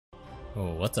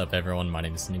Oh, what's up everyone, my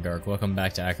name is Negark, welcome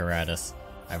back to Acaratus.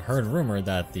 I've heard rumor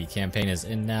that the campaign is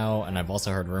in now, and I've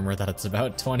also heard rumor that it's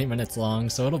about 20 minutes long,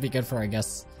 so it'll be good for, I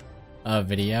guess, a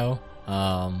video.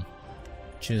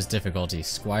 Choose difficulty,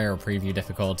 Squire preview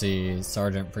difficulty,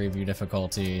 Sergeant preview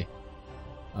difficulty.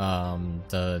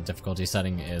 The difficulty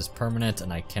setting is permanent,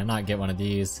 and I cannot get one of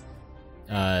these.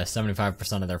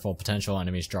 75% of their full potential,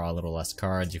 enemies draw a little less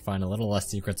cards, you find a little less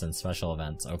secrets and special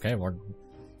events. Okay, we're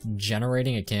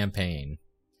generating a campaign.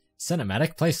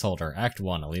 Cinematic placeholder. Act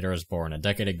 1. A leader is born. A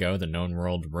decade ago, the known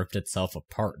world ripped itself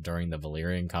apart during the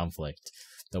Valerian Conflict.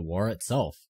 The war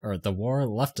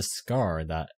left a scar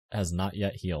that has not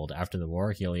yet healed. After the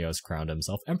war, Helios crowned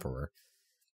himself emperor.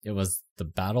 It was the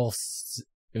battle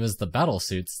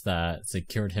suits that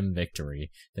secured him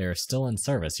victory. They are still in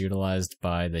service, utilized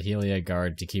by the Helios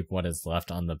Guard to keep what is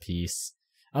left on the peace.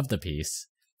 After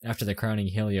the crowning,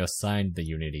 Helios signed the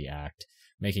Unity Act,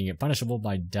 making it punishable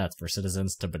by death for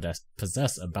citizens to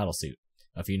possess a battlesuit.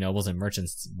 A few nobles and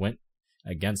merchants went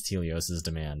against Helios's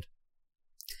demand.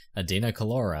 Adina,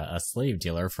 a slave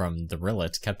dealer from the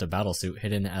Rillet, kept a battlesuit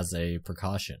hidden as a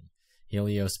precaution.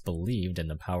 Helios believed in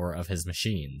the power of his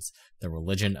machines. The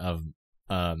religion of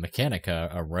Mechanica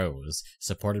arose,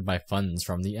 supported by funds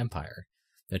from the Empire.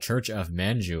 The Church of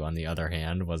Manju, on the other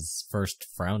hand, was first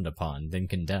frowned upon, then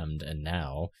condemned, and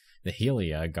now the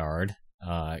Helios Guard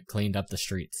cleaned up the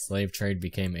streets. Slave trade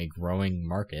became a growing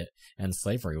market, and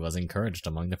slavery was encouraged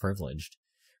among the privileged.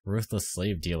 Ruthless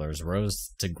slave dealers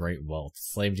rose to great wealth,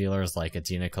 slave dealers like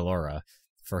Adina,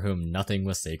 for whom nothing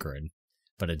was sacred.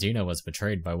 But Adina was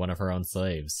betrayed by one of her own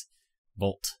slaves,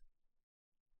 Bolt.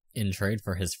 In trade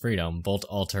for his freedom, Bolt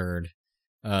alerted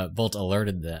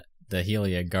the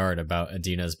Helios Guard about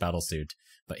Adina's battlesuit,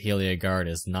 but Helios Guard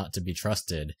is not to be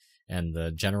trusted, and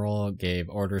the general gave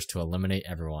orders to eliminate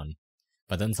everyone.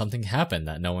 But then something happened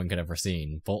that no one could have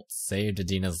foreseen. Bolt saved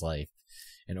Adina's life.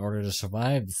 In order to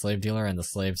survive, the slave dealer and the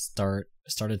slave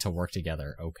started to work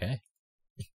together. Okay.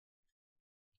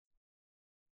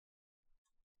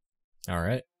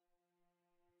 Alright.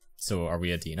 So are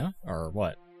we Adina, or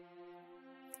what?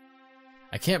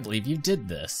 I can't believe you did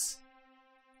this.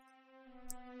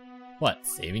 What,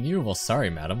 saving you? Well, sorry,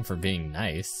 madam, for being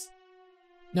nice.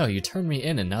 No, you turned me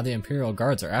in and now the Imperial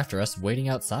Guards are after us, waiting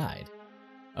outside.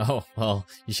 Oh, well,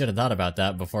 you should have thought about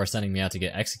that before sending me out to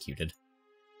get executed.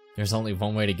 There's only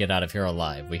one way to get out of here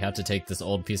alive. We have to take this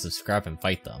old piece of scrap and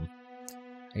fight them.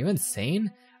 Are you insane?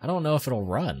 I don't know if it'll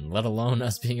run, let alone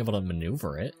us being able to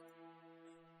maneuver it.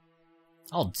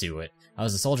 I'll do it. I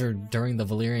was a soldier during the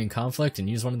Valerian Conflict and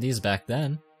used one of these back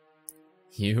then.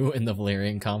 You in the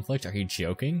Valerian Conflict? Are you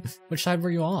joking? Which side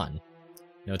were you on?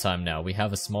 No time now. We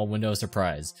have a small window of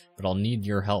surprise, but I'll need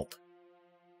your help.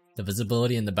 The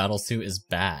visibility in the battlesuit is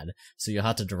bad, so you'll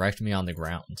have to direct me on the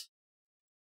ground.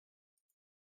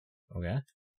 Okay.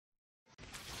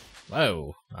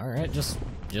 Whoa. Alright, just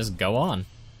go on.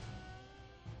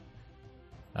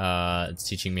 It's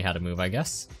teaching me how to move, I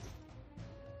guess.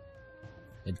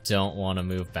 I don't want to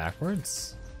move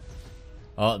backwards.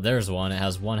 Oh, there's one. It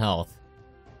has 1 health.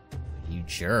 You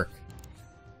jerk.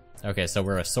 Okay, so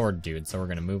we're a sword dude, so we're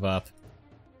gonna move up.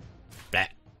 Blah.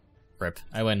 Rip.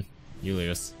 I win. You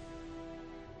lose.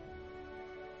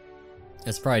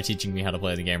 It's probably teaching me how to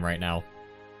play the game right now,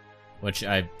 which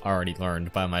I've already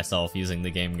learned by myself using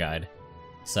the game guide.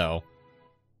 So,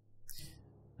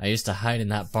 I used to hide in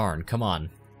that barn. Come on.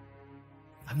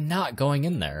 I'm not going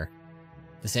in there.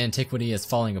 This antiquity is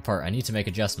falling apart. I need to make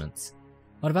adjustments.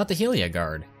 What about the Helios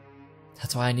Guard?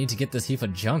 That's why I need to get this heap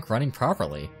of junk running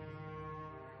properly.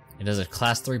 It is a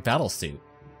Class 3 battlesuit.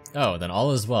 Oh, then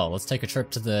all is well. Let's take a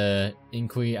trip to the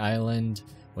Inqui Island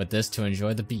with this to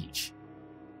enjoy the beach.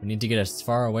 We need to get as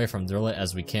far away from Rillet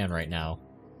as we can right now.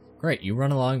 Great, you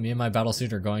run along. Me and my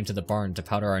battlesuit are going to the barn to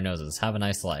powder our noses. Have a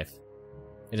nice life.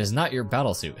 It is not your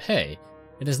battlesuit. Hey,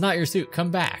 it is not your suit.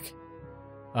 Come back.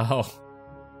 Oh.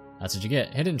 That's what you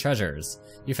get. Hidden treasures.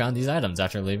 You found these items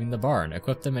after leaving the barn.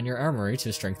 Equip them in your armory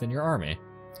to strengthen your army.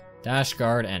 Dash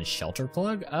guard and shelter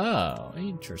plug? Oh,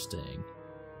 interesting.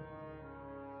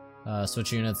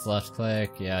 Switch units, left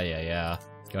click. Yeah.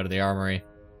 Go to the armory.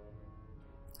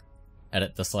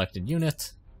 Edit the selected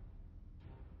unit.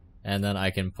 And then I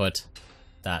can put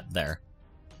that there.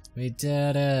 We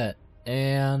did it.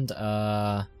 And,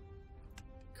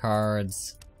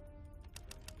 cards.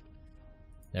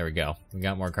 There we go. We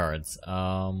got more cards.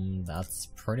 That's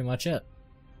pretty much it.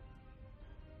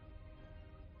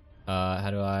 How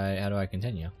do I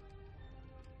continue?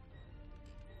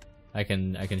 I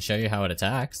can show you how it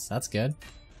attacks. That's good.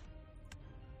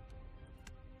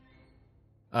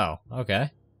 Oh, okay.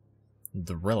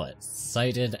 The Rillet.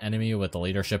 Sighted enemy with a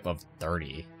leadership of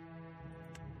 30.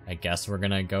 I guess we're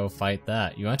gonna go fight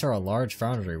that. You enter a large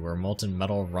foundry where molten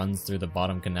metal runs through the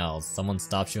bottom canals. Someone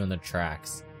stops you in the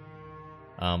tracks.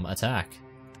 Attack.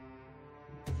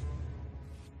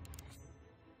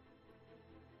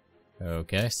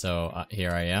 Okay, so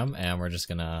here I am, and we're just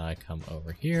gonna come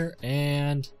over here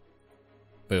and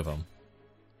boop him.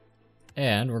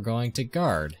 And we're going to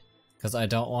guard, because I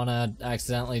don't want to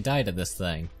accidentally die to this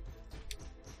thing.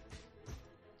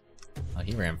 Oh,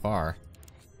 he ran far.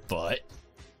 But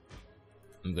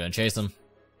I'm gonna chase him.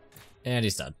 And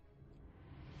he's dead.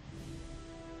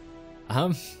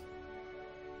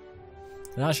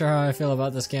 Not sure how I feel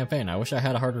about this campaign. I wish I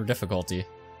had a harder difficulty.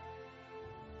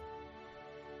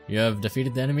 You have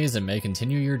defeated the enemies and may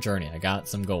continue your journey. I got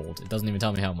some gold. It doesn't even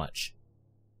tell me how much.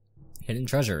 Hidden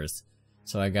treasures.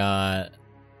 So I got...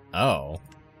 Oh.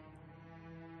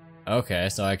 Okay,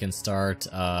 so I can start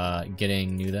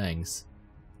getting new things.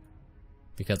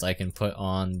 Because I can put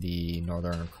on the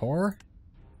northern core.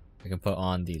 I can put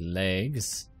on the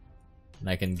legs. And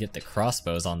I can get the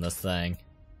crossbows on this thing.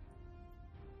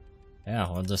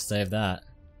 Yeah, we'll just save that.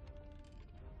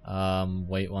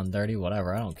 Weight 130,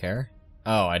 whatever, I don't care.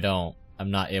 Oh,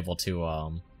 I'm not able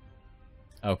to,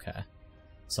 okay.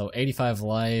 So 85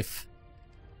 life.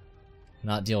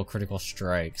 Not deal critical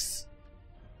strikes.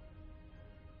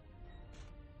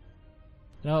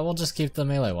 No, we'll just keep the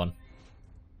melee one.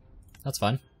 That's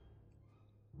fine.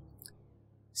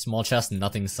 Small chest,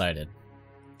 nothing sighted.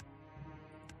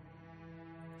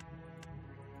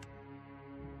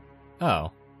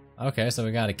 Oh. Okay, so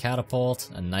we got a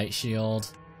catapult, a night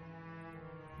shield.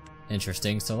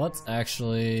 Interesting, so let's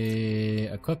actually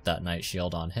equip that night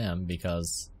shield on him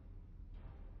because...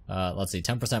 let's see,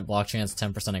 10% block chance,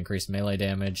 10% increased melee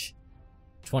damage,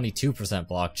 22%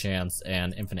 block chance,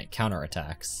 and infinite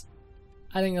counterattacks.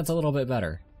 I think that's a little bit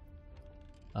better.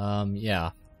 Yeah.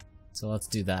 So let's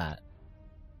do that.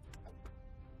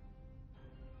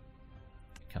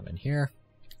 Come in here.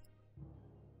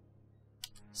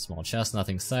 Small chest,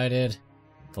 nothing sighted.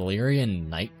 Valerian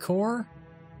Night Core?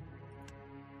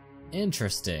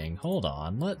 Interesting. Hold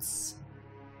on, let's...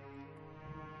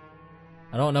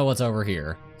 I don't know what's over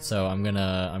here, so I'm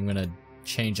gonna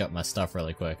change up my stuff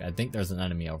really quick. I think there's an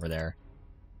enemy over there.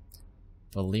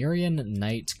 Valerian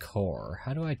Night Core.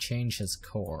 How do I change his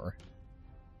core?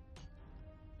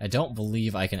 I don't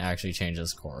believe I can actually change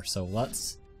his core, so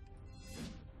let's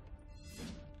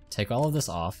take all of this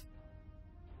off.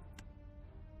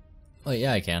 Oh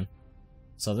yeah, I can.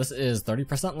 So this is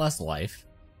 30% less life,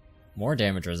 more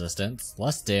damage resistance,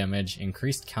 less damage,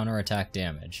 increased counterattack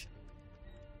damage.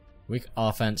 Weak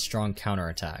offense, strong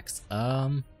counterattacks.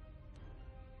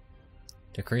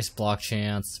 Decreased block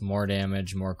chance, more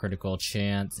damage, more critical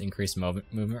chance, increased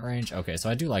movement range. Okay, so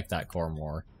I do like that core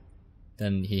more.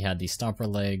 Then he had the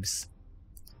stomper legs,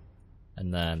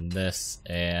 and then this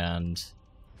and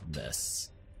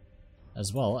this,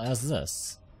 as well as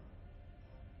this.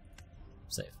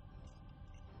 Save.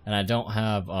 And I don't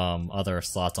have other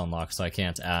slots unlocked, so I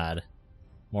can't add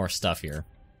more stuff here.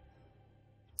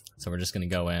 So we're just gonna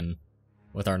go in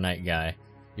with our night guy.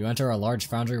 You enter a large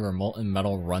foundry where molten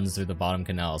metal runs through the bottom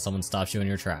canal. Someone stops you in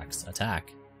your tracks.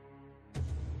 Attack.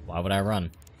 Why would I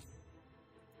run?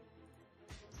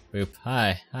 Boop.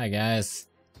 Hi. Hi, guys.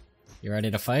 You ready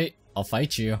to fight? I'll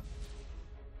fight you.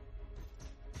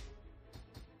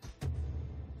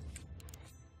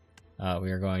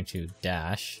 We are going to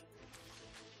dash.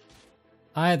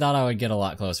 I thought I would get a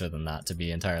lot closer than that, to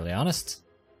be entirely honest.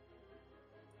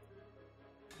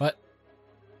 What?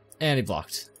 And he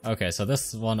blocked. Okay, so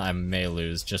this one I may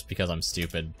lose just because I'm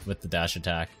stupid with the dash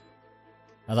attack.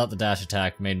 I thought the dash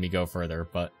attack made me go further,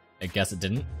 but I guess it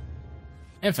didn't.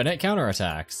 Infinite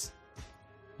counterattacks!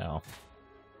 Oh.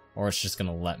 Or it's just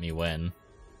gonna let me win.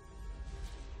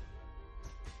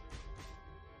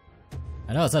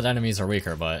 I know it said enemies are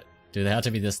weaker, but do they have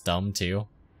to be this dumb too?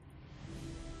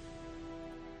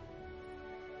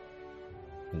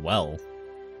 Well.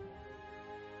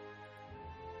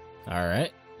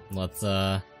 Alright, let's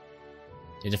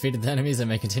you defeated the enemies and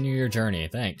may continue your journey,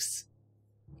 thanks.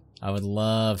 I would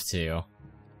love to.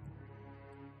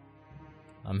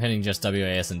 I'm hitting just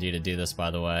WASD to do this,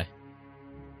 by the way.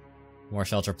 More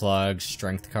shelter plugs,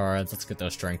 strength cards, let's get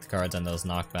those strength cards and those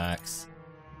knockbacks.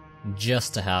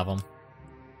 Just to have them.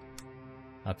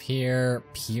 Up here,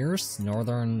 Pierce,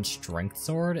 Northern Strength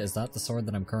Sword, is that the sword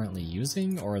that I'm currently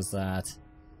using, or is that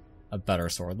a better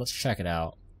sword? Let's check it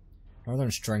out.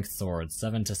 Northern Strength Sword,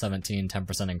 7 to 17,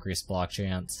 10% increased block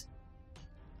chance.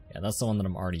 Yeah, that's the one that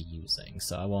I'm already using,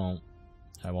 so I won't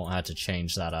have to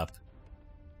change that up.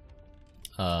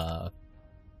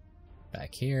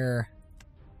 Back here,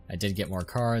 I did get more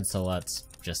cards, so let's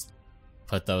just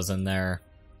put those in there.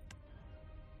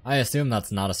 I assume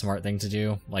that's not a smart thing to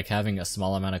do. Like, having a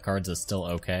small amount of cards is still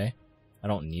okay. I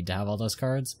don't need to have all those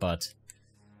cards, but...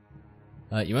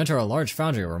 you enter a large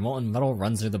foundry where molten metal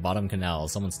runs through the bottom canal.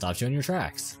 Someone stops you in your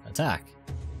tracks. Attack.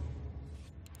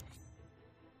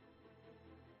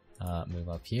 Move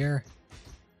up here.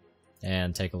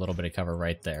 And take a little bit of cover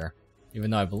right there.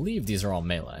 Even though I believe these are all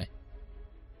melee.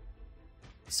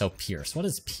 So pierce. What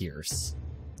is pierce?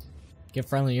 Give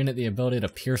friendly unit the ability to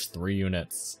pierce 3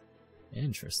 units.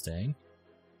 Interesting.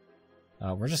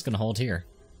 We're just gonna hold here.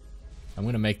 I'm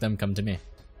gonna make them come to me.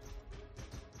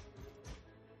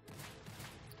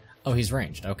 Oh, he's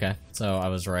ranged. Okay. So I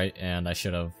was right, and I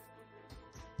should have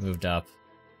moved up.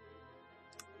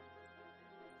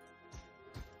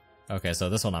 Okay, so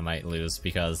this one I might lose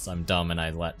because I'm dumb and I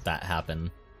let that happen,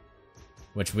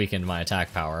 which weakened my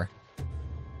attack power.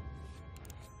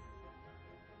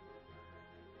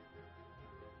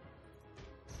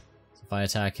 So if I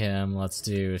attack him, let's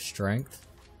do strength.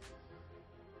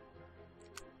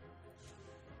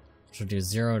 Which will do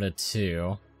 0 to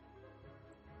 2.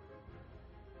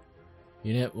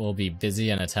 Unit will be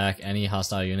busy and attack any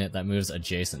hostile unit that moves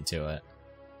adjacent to it.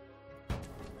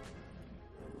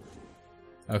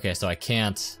 Okay, so I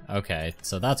can't... Okay,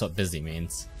 so that's what busy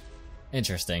means.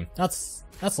 Interesting. That's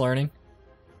learning.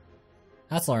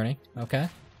 That's learning. Okay.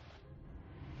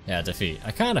 Yeah, defeat.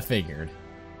 I kind of figured.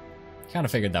 Kind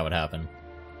of figured that would happen.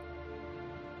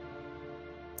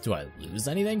 Do I lose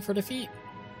anything for defeat?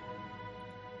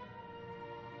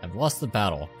 I've lost the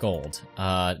battle. Gold.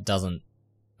 Doesn't...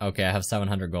 Okay, I have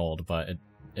 700 gold, but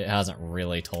it hasn't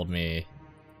really told me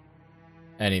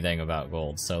anything about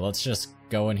gold. So let's just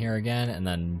go in here again and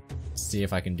then see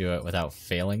if I can do it without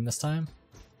failing this time.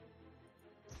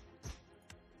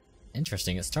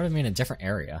 Interesting, it started me in a different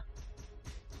area.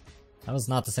 That was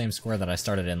not the same square that I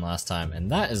started in last time,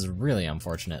 and that is really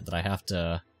unfortunate that I have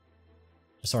to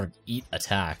just sort of eat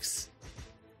attacks.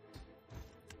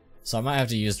 So I might have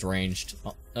to use a ranged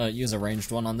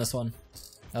one on this one.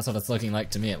 That's what it's looking like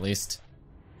to me, at least.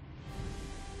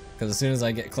 Because as soon as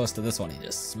I get close to this one, he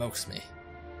just smokes me.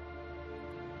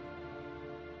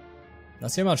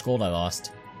 Let's see how much gold I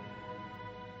lost.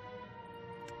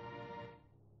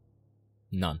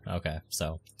 None. Okay,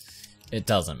 so it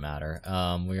doesn't matter.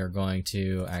 We are going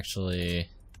to actually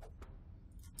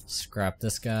scrap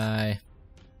this guy.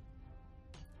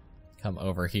 Come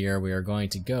over here. We are going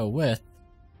to go with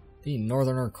the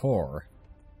Northerner Core.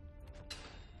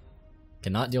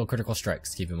 Cannot deal critical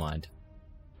strikes, keep in mind.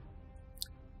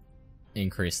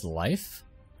 Increased life.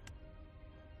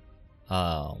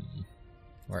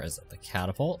 Where is it? The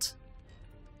catapult?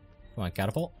 Come on,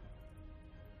 catapult.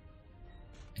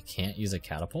 I can't use a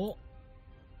catapult?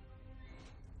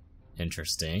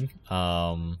 Interesting.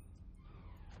 I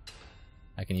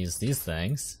can use these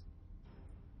things.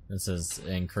 This is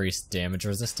increased damage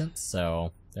resistance,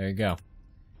 so there you go.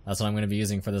 That's what I'm going to be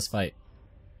using for this fight.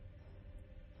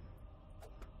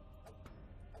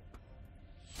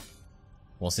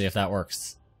 We'll see if that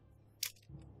works.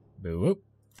 Boo whoop.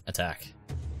 Attack.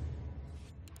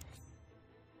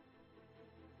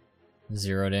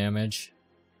 0 damage.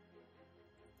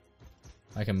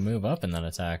 I can move up and then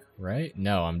attack, right?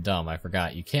 No, I'm dumb. I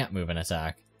forgot. You can't move and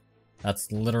attack.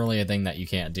 That's literally a thing that you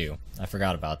can't do. I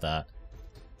forgot about that.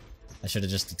 I should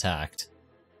have just attacked.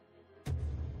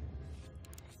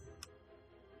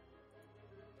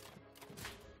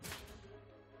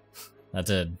 That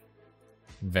did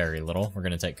very little. We're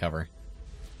gonna take cover.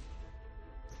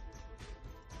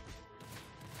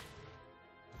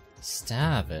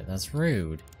 Stab it. That's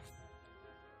rude.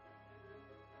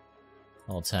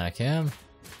 I'll attack him.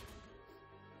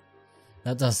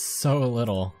 That does so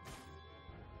little.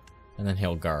 And then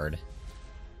he'll guard.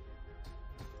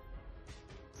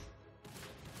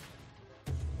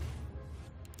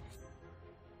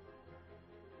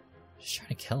 Just trying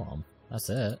to kill him. That's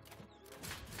it.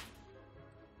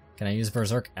 Can I use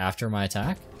Berserk after my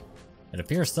attack? It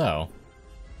appears so.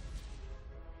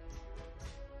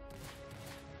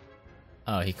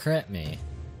 Oh, he crit me.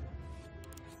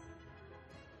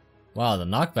 Wow, the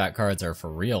knockback cards are for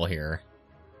real here.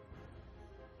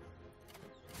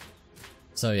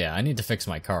 So yeah, I need to fix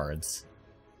my cards.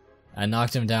 I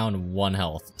knocked him down 1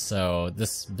 health, so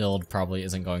this build probably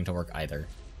isn't going to work either.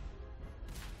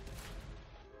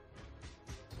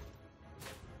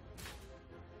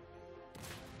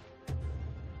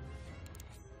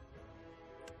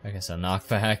 Okay, so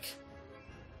knockback.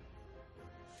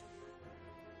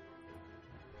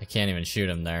 I can't even shoot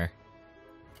him there.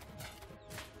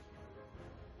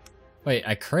 Wait,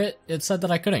 I crit? It said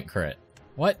that I couldn't crit.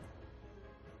 What?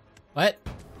 What?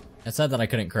 It said that I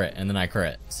couldn't crit, and then I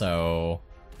crit, so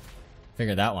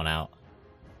figure that one out.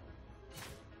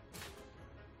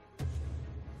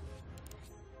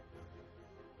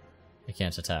 I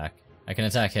can't attack. I can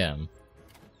attack him.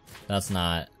 That's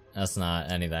not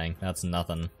anything. That's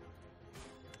nothing.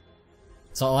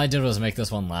 So all I did was make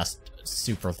this one last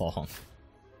super long.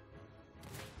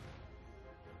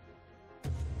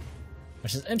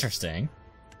 Which is interesting.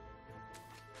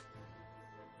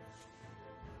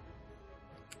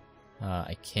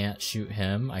 I can't shoot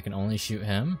him. I can only shoot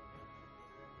him.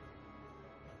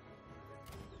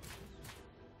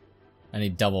 And he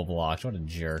double blocked. What a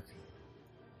jerk.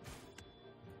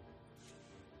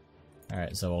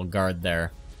 Alright, so we'll guard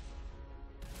there.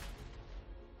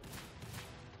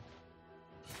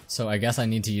 So I guess I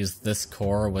need to use this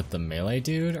core with the melee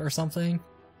dude or something?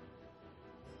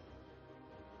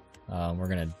 We're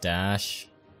gonna dash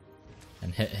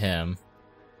and hit him.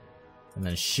 And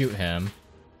then shoot him.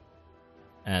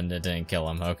 And it didn't kill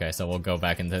him. Okay, so we'll go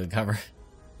back into the cover.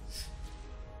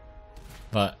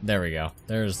 But, there we go.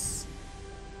 That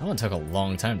one took a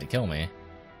long time to kill me.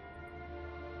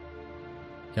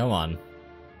 Come on.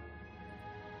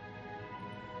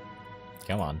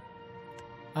 Come on.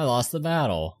 I lost the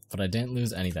battle, but I didn't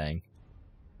lose anything.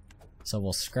 So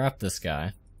we'll scrap this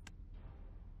guy.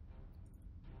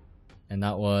 And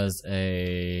that was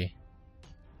a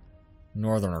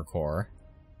Northerner core.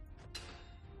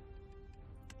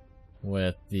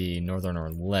 With the Northerner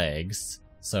legs.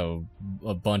 So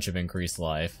a bunch of increased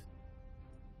life.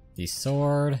 The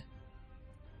sword.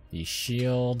 The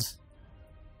shield.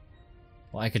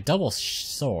 Well, I could double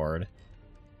sword.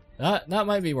 That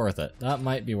might be worth it. That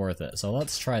might be worth it. So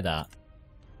let's try that.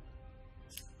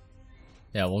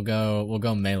 Yeah, we'll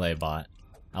go melee bot.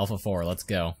 Alpha 4, let's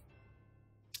go.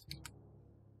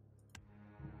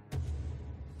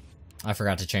 I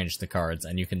forgot to change the cards,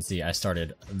 and you can see I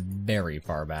started very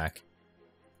far back.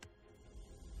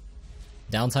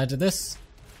 Downside to this,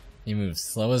 he moves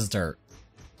slow as dirt,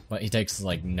 but he takes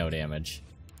like no damage.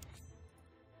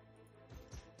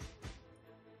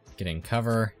 Getting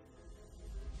cover.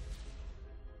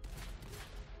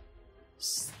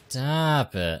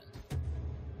 Stop it.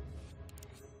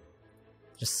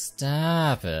 Just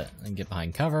stop it. And get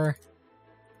behind cover.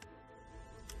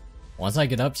 Once I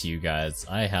get up to you guys,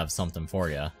 I have something for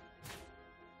you.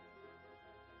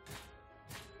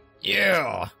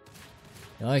 Yeah!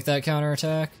 You like that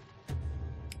counterattack?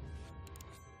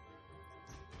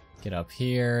 Get up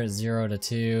here, 0 to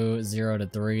 2, 0 to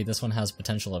 3. This one has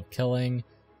potential of killing.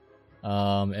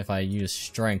 If I use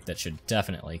strength, that should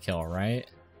definitely kill, right?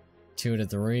 2 to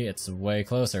 3, it's way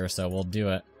closer, so we'll do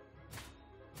it.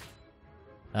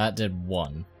 That did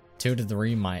 1. 2 to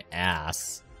 3, my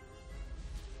ass.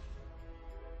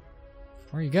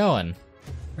 Where are you going?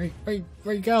 Where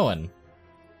you going?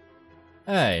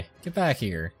 Hey, get back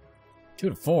here. 2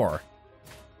 to 4.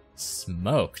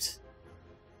 Smoked.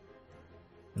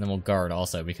 And then we'll guard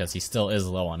also, because he still is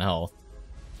low on health.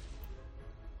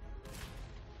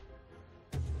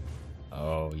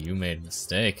 Oh, you made a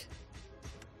mistake.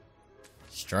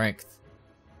 Strength.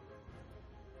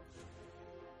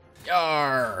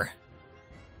 Yar!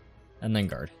 And then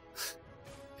guard.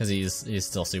 Because he's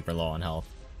still super low on health.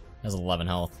 Has 11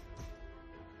 health.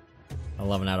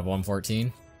 11 out of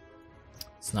 114.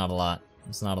 It's not a lot.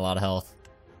 It's not a lot of health.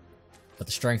 Put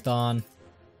the strength on.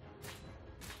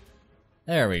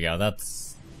 There we go.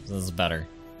 This is better.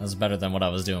 That's better than what I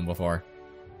was doing before.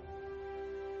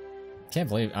 Can't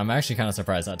believe, I'm actually kind of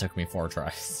surprised that took me 4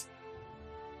 tries.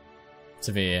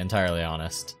 To be entirely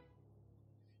honest.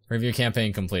 Preview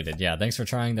campaign completed. Yeah, thanks for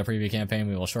trying the preview campaign.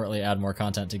 We will shortly add more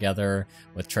content together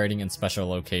with trading in special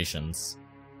locations.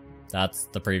 That's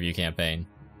the preview campaign.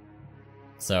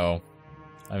 So,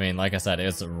 I mean, like I said,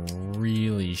 it's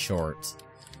really short.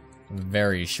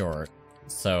 Very short.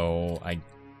 So,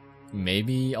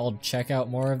 maybe I'll check out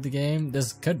more of the game.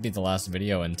 This could be the last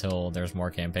video until there's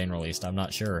more campaign released. I'm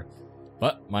not sure.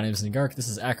 But, my name is Negark, this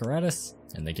is Acaratus,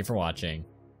 and thank you for watching.